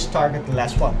can always target the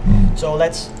last one. So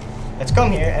let's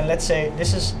come here and let's say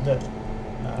this is the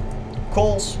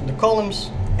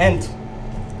columns and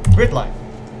grid line.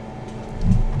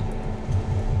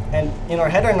 And in our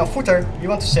header and our footer, we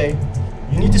want to say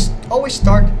you need to always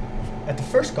start at the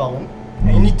first column,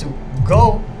 and you need to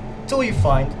go till you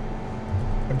find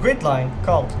a grid line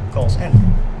called calls end.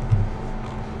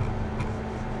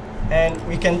 And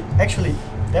we can actually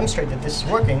demonstrate that this is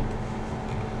working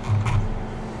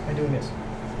by doing this.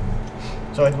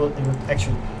 So it would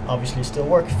actually obviously still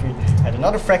work if we add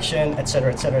another fraction,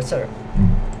 etc., etc., etc.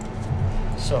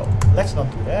 So let's not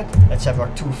do that. Let's have our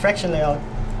 2 fraction layout.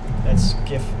 Let's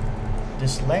give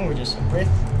this languages a bit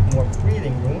more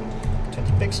breathing room,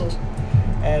 20 pixels.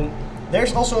 And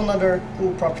there's also another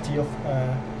cool property of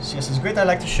CSS Grid I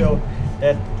like to show.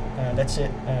 That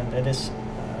is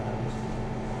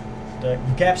the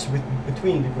gaps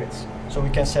between the grids. So we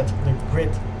can set the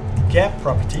grid gap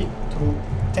property to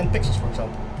 10 pixels, for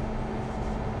example.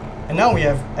 And now we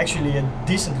have actually a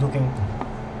decent looking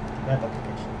web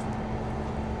application.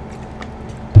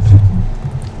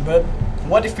 But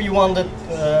what if we wanted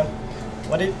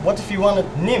what if we wanted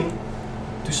nim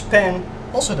to span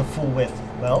also the full width?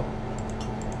 Well,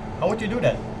 how would you do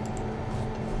that?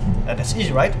 That's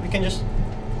easy, right? We can just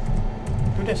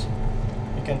do this.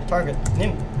 We can target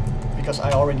nim, because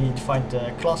I already defined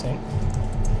the class name.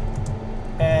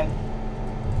 And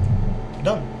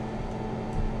done.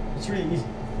 It's really easy.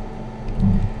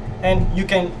 And you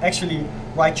can actually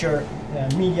write your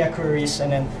media queries,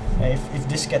 and then if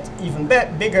this gets even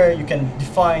bigger, you can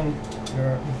define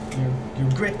your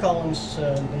grid columns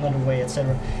another way,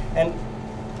 etc. And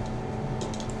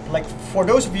like for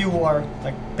those of you who are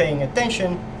like paying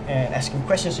attention and asking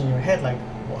questions in your head, like,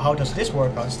 well, how does this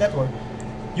work? How does that work?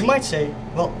 You might say,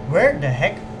 well, where the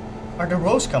heck are the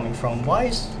rows coming from?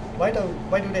 Why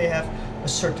do they have a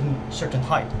certain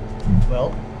height?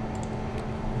 Well,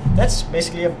 that's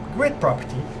basically a grid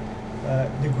property.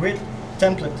 The grid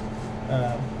template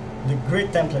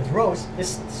rows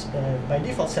is by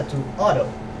default set to auto,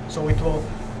 so it will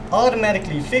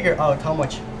automatically figure out how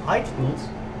much height it needs,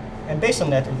 and based on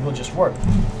that, it will just work.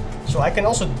 So I can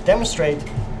also demonstrate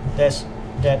this,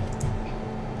 that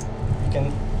we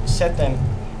can set them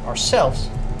ourselves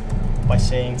by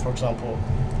saying, for example,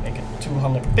 make it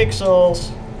 200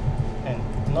 pixels, and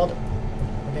another.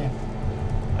 Again,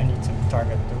 I need to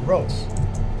target the rows.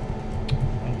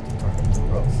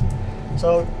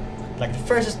 So, like the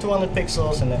first is 200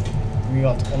 pixels, and then we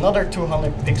want another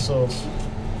 200 pixels,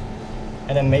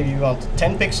 and then maybe we want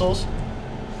 10 pixels.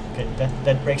 Okay,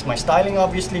 that breaks my styling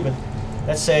obviously, but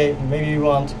let's say maybe we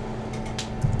want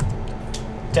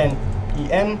 10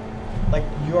 EM. Like,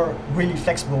 you're really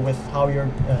flexible with how you're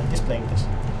displaying this.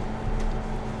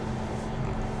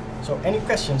 So, any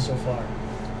questions so far?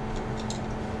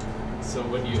 So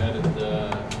when you added the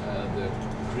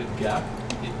grid gap,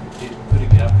 it put a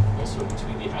gap also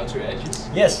between the outer edges?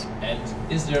 Yes. And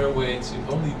is there a way to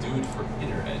only do it for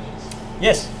inner edges?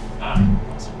 Yes.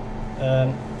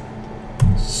 Awesome.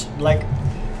 Like,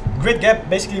 grid gap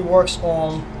basically works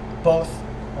on both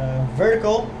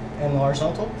vertical and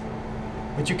horizontal,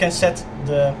 but you can set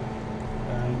the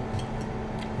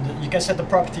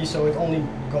property so it only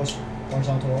goes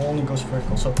horizontal or only goes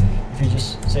vertical. So if you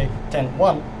just say 10,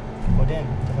 1, oh damn,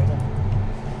 what have I done?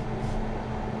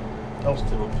 Oh,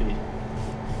 Still P.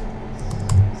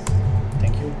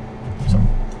 Thank you. So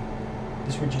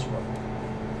this would just work.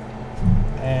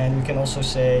 And we can also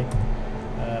say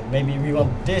maybe we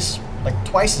want this like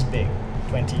twice as big,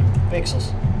 20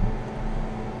 pixels.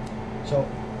 So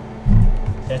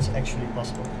that's actually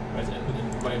possible. Right,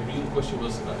 and my real question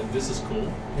was, this is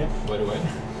cool, Yeah. by the way.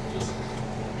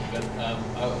 But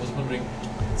I was wondering,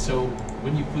 so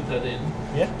when you put that in,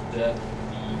 Yeah. there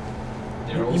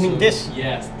You mean this?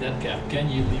 Yes, that gap. Can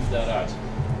you leave that out?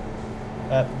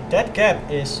 That gap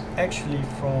is actually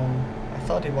from. I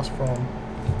thought it was from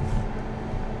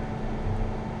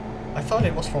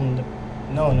the.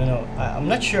 No. I'm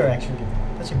not sure actually.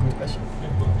 That's a good question.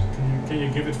 Can you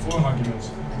give it 4 arguments?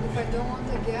 And if I don't want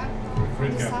a gap on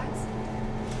Grid the gap. sides?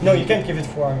 No, you can't give it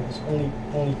 4 arguments.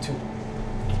 Only 2.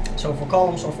 So for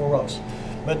columns or for rows.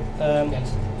 But Can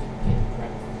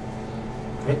grab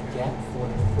grid gap for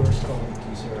the first column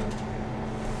to 0.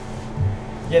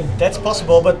 yeah, that's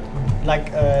possible. But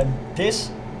like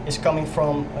this is coming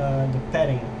from the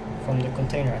padding from the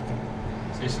container, I think.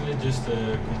 So isn't it just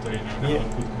a container, an Yeah.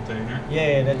 output container?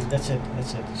 Yeah, that's it.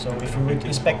 So if you would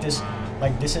inspect this,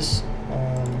 like this is.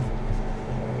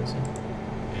 Where is it?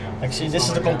 Yeah. Like, see, It's this is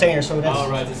not the a gap. container, so that's Oh,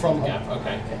 right, it's from. the gap.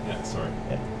 Okay, yeah, sorry.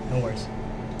 Yeah, no worries.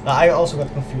 I also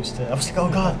got confused. I was like, oh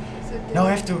god, So now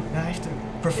I have to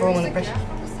perform an there is a impression. gap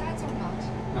on the sides or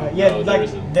not? Yeah, No, there like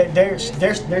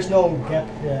isn't. there's no gap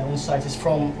on the sides. It's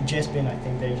from JSPin, I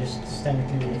think. They just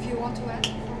standardly. And if you want to add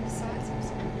from the sides or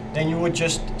something? Then you would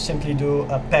just simply do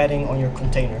a padding on your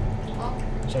container. Oh,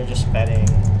 So just padding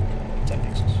 10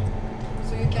 pixels.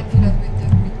 so you can do that with the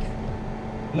grid gap.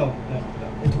 No.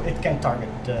 It can target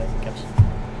the gaps.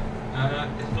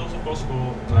 Is it also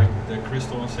possible, like the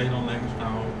Crystal and Ceylon language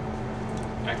now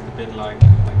act a bit like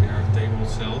they are table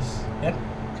cells? Yep.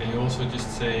 Can you also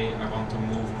just say I want to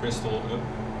move Crystal up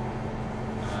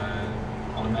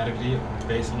automatically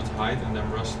based on its height, and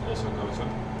then Rust also goes up?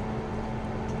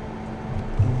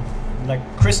 Like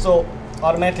Crystal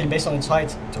automatically based on its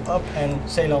height to up, and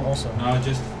Ceylon also. No,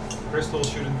 just Crystal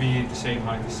shouldn't be the same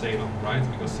height as Ceylon, right?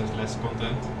 Because there's less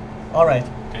content. All right.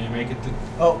 Can you make it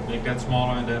make that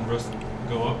smaller and then Rust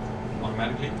go up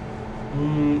automatically?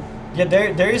 Yeah,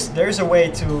 there is a way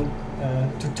to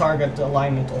target the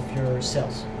alignment of your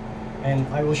cells, and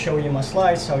I will show you in my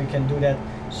slides how you can do that.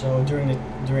 So during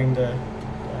the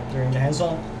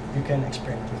hands-on, you can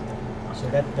experiment with that. So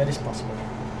that is possible.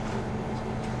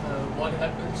 What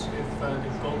happens if the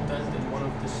content in one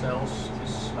of the cells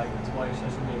is like twice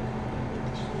as big?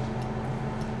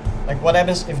 Like, what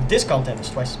happens if this content is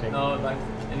twice as big? No, like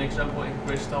an example in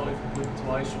Crystal, if you put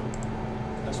twice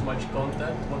as much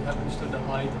content, what happens to the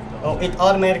height of the Oh, other? it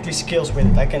automatically scales with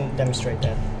it. I can demonstrate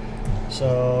that.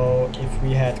 So if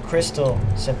we had crystal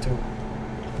set to,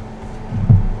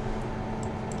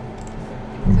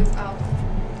 So it's out.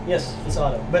 yes, it's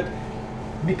auto. But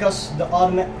because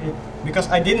because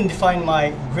I didn't define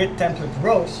my grid template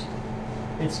rows,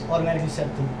 it's automatically set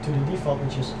to the default,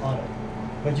 which is auto.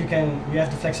 But you have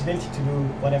the flexibility to do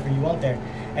whatever you want there.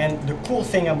 And the cool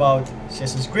thing about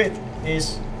CSS Grid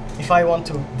is if I want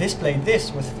to display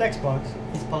this with Flexbox,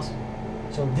 it's possible.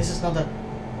 So this is not a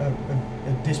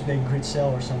display grid cell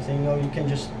or something. No, you can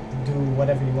just do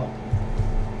whatever you want.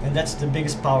 And that's the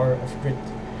biggest power of grid,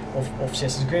 of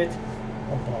CSS Grid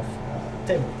above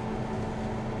table.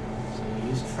 So you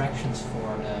used fractions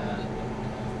for the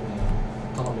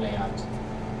column layout.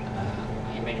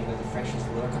 I imagine that the fractions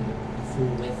work on the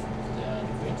full width of the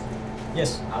grid.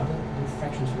 Yes. How do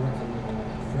fractions work on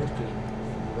vertically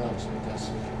rows?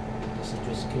 Because does it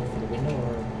just scale for the window,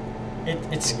 or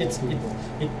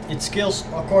it scales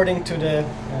according to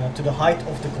the height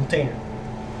of the container.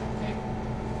 okay?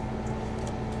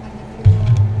 And if you,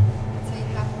 let's say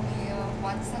you have only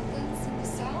one sentence in the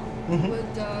cell, Mhm.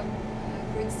 would the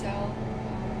grid cell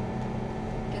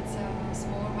gets a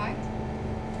smaller height?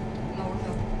 No,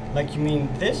 no. Like you mean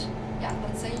this? Yeah,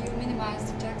 let's say you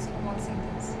minimize the text on one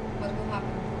sentence. What will happen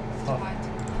with the Oh. height?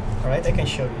 Alright, I can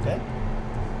show you that.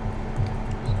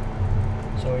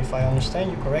 So if I understand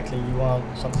you correctly, you want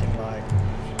something like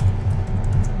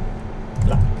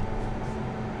blah.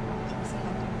 Something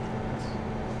like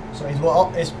that. So it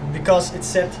will is because it's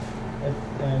set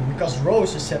because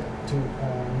rows is set to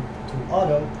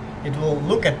auto. It will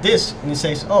look at this and it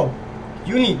says, oh,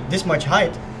 you need this much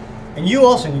height, and you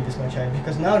also need this much height,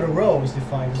 because now the row is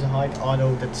defined as a height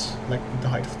auto that's like the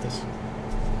height of this.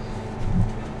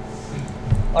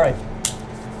 All right.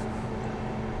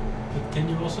 But can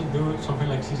you also do something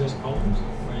like CSS columns,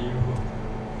 where you,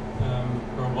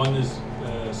 where one is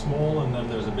small and then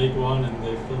there's a big one and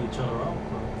they fill each other up?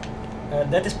 Or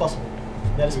That is possible.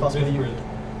 That is possible. With grid.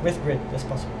 With grid, that's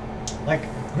possible. Like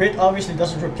grid obviously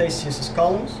doesn't replace CSS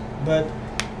columns, but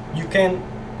you can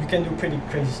do pretty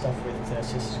crazy stuff with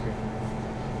CSS grid.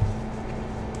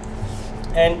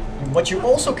 And what you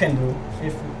also can do,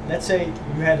 if let's say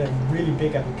you had a really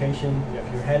big application, you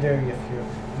have your header, you have your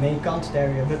main content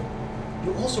area, but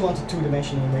you also want a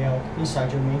two-dimensional layout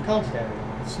inside your main content area.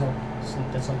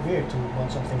 That's not weird to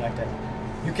want something like that.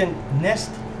 You can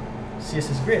nest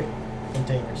CSS grid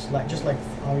containers, just like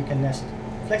how you can nest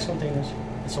Flex containers.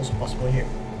 It's also possible here.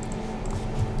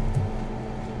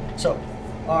 So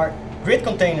our grid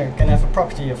container can have a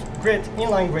property of grid,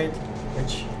 inline grid,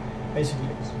 which basically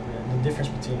is the difference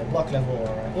between a block level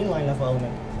or an inline level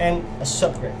element, and a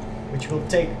subgrid, which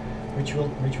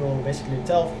will basically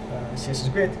tell CSS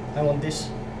Grid, I want this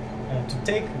to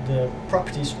take the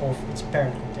properties of its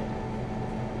parent container,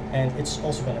 and it's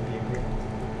also going to be a grid.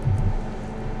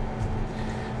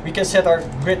 We can set our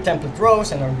grid template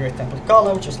rows and our grid template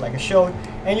columns, just like I showed,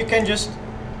 and you can just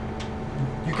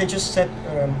set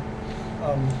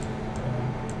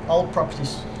all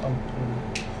properties,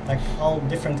 like all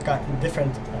different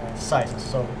sizes.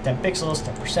 So 10 pixels,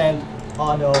 10%,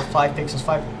 auto, 5 pixels,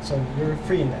 5. So you're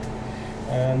free in that.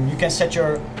 You can set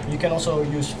you can also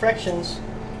use fractions.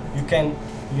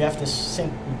 You have this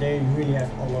they really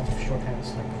have a lot of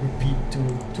shorthands, like repeat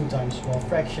two times one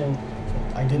fraction.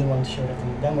 I didn't want to show that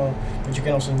in the demo, but you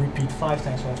can also repeat 5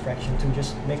 times one fraction to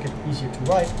just make it easier to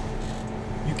write.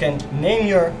 You can name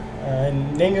your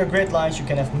grid lines. You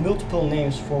can have multiple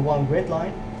names for one grid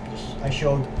line. I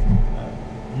showed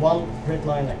one grid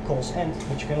line like calls end,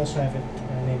 but you can also have it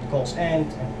named calls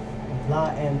end and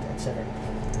blah end, etc.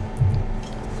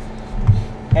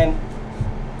 And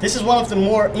this is one of the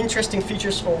more interesting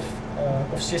features of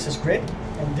CSS Grid,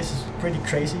 and this is pretty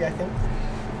crazy, I think.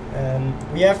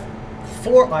 We have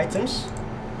 4 items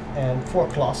and 4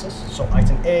 classes, so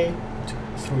item A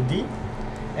through D,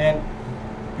 and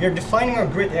we are defining our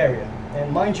grid area.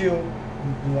 And mind you,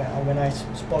 when I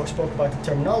spoke about the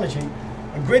terminology,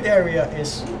 a grid area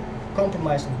is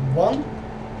comprised of 1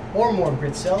 or more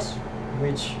grid cells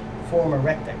which form a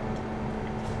rectangle.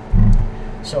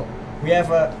 So we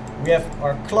have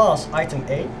our class item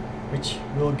A, which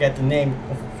will get the name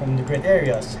from the grid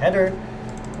area's header.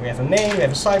 We have a main, we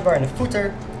have a sidebar and a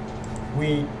footer.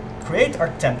 We create our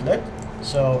template,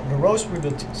 so the rows we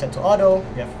will set to auto.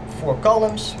 We have 4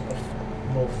 columns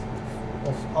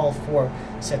of all 4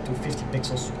 set to 50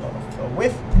 pixels of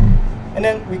width, and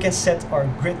then we can set our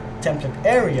grid template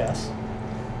areas,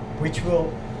 which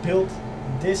will build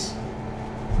this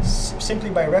simply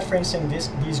by referencing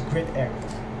these grid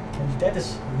areas, and that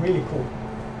is really cool.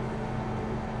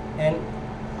 And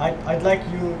I'd like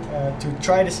you to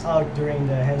try this out during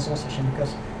the hands-on session,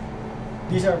 because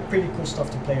these are pretty cool stuff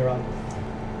to play around with.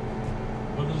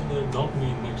 What does the dot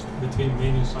mean next between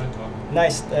main and side talk?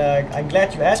 Nice. I'm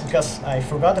glad you asked because I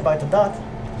forgot about the dot.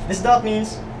 This dot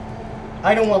means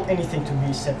I don't want anything to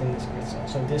be set in this grid cell.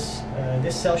 So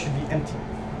this cell should be empty.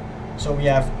 So we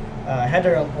have a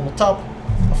header on the top,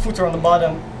 a footer on the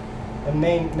bottom, a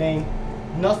main,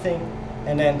 nothing,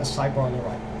 and then a sidebar on the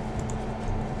right.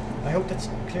 I hope that's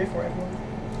clear for everyone.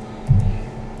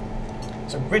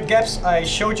 So grid gaps, I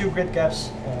showed you grid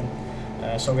gaps.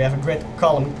 So we have a grid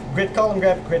column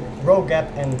gap, grid row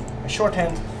gap, and a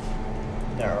shorthand.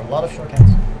 There are a lot of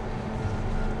shorthands.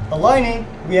 Aligning,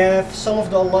 we have some of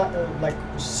the like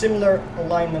similar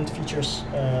alignment features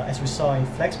as we saw in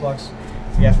Flexbox.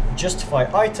 We have justify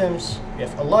items, we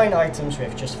have align items, we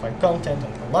have justify content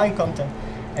and align content,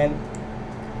 and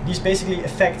these basically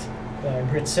affect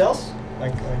grid cells.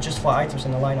 Like justify items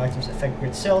and align items affect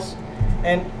grid cells,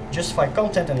 and justify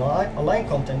content and align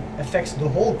content affects the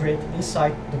whole grid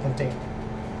inside the container.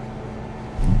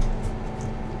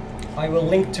 I will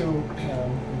link to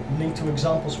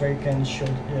examples where you can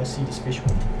see this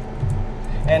visual.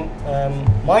 And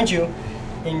mind you,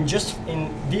 in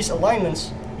these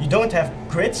alignments, you don't have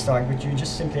grid start, but you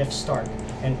just simply have start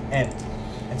and end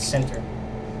at center.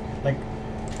 Like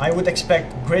I would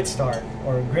expect grid start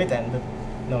or grid end, but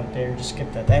no, they just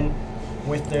skip that. And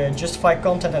with the justify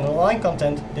content and align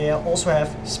content, they also have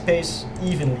space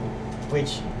evenly,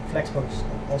 which Flexbox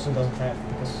also doesn't have,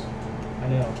 because I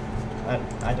don't know.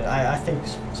 I think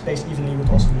space evenly would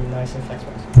also be nice in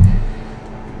Flexbox.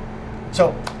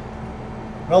 So,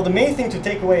 well, the main thing to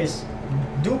take away is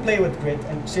do play with grid,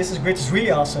 and CSS Grid is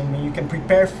really awesome, and you can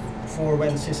prepare for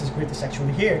when CSS Grid is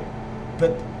actually here,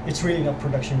 but it's really not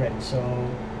production ready. So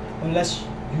unless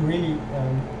you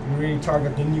really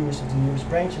target the newest of the newest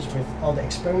branches with all the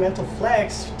experimental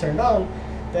flags turned on,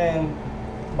 then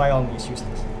by all means use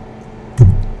this.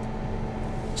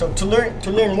 So to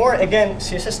learn more, again,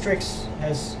 CSS Tricks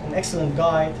has an excellent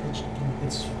guide.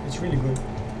 It's really good.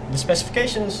 The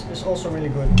specifications is also really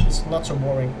good. It's not so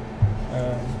boring.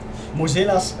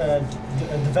 Mozilla's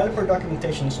developer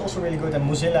documentation is also really good, and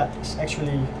Mozilla is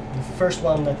actually the first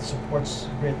one that supports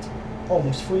Grid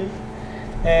almost fully.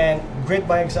 And Grid,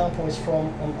 by example, is from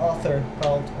an author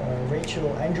called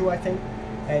Rachel Andrew, I think,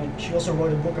 and she also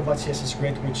wrote a book about CSS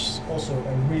Grid, which is also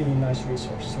a really nice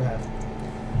resource to have.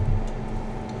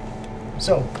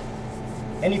 So,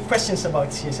 any questions about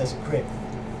CSS Grid?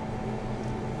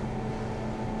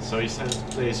 So you said it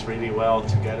plays really well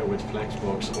together with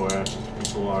Flexbox, or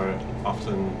people are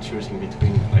often choosing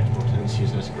between Flexbox and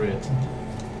CSS Grid.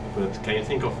 But can you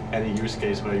think of any use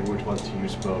case where you would want to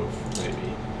use both,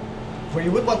 maybe? Where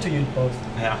you would want to use both?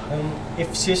 Yeah.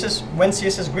 When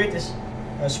CSS Grid is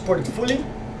supported fully,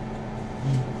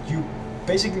 you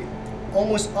basically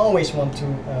almost always want to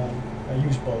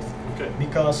use both. Okay.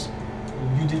 Because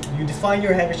you define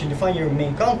your headers, you define your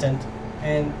main content,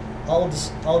 and all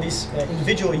these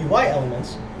individual UI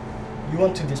elements you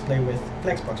want to display with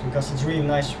Flexbox, because it's really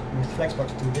nice with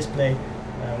Flexbox to display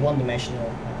one-dimensional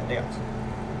layouts.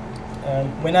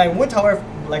 When I would, however,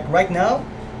 like right now,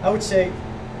 I would say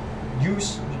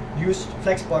use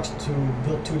Flexbox to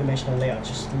build two-dimensional layouts,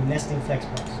 just nesting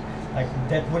Flexbox. Like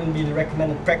that wouldn't be the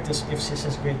recommended practice if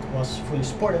CSS Grid was fully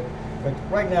supported, but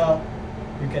right now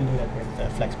you can do that with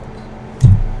Flexbox.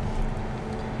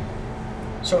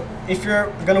 So if you're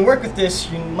going to work with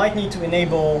this, you might need to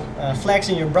enable flags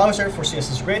in your browser for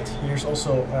CSS Grid. Here's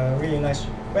also a really nice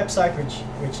website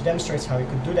which demonstrates how you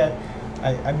could do that.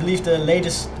 I believe the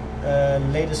latest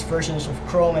versions of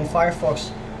Chrome and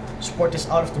Firefox support this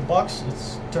out of the box.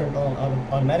 It's turned on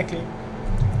automatically.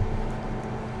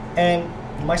 And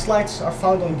my slides are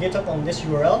found on GitHub on this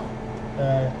URL.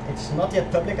 It's not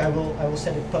yet public. I will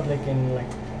set it public in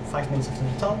like 5 minutes after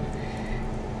the talk.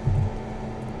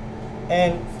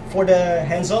 And for the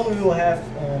hands-on we will have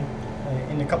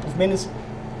in a couple of minutes,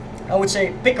 I would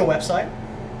say pick a website,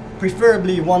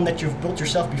 preferably one that you've built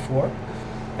yourself before,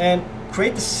 and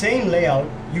create the same layout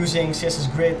using CSS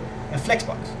Grid and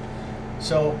Flexbox.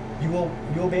 So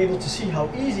you'll be able to see how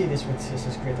easy it is with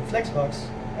CSS Grid and Flexbox,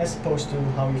 as opposed to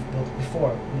how you've built it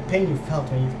before, the pain you felt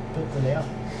when you built the layout.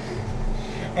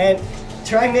 And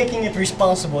try making it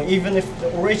responsible, even if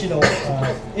the original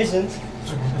isn't.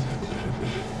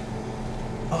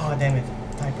 Oh, damn it,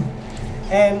 typo.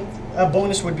 And a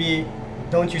bonus would be,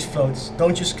 don't use floats,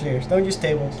 don't use clears, don't use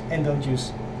tables, and don't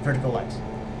use vertical lines.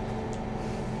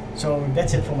 So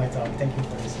that's it for my talk. Thank you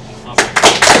for listening.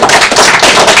 Awesome.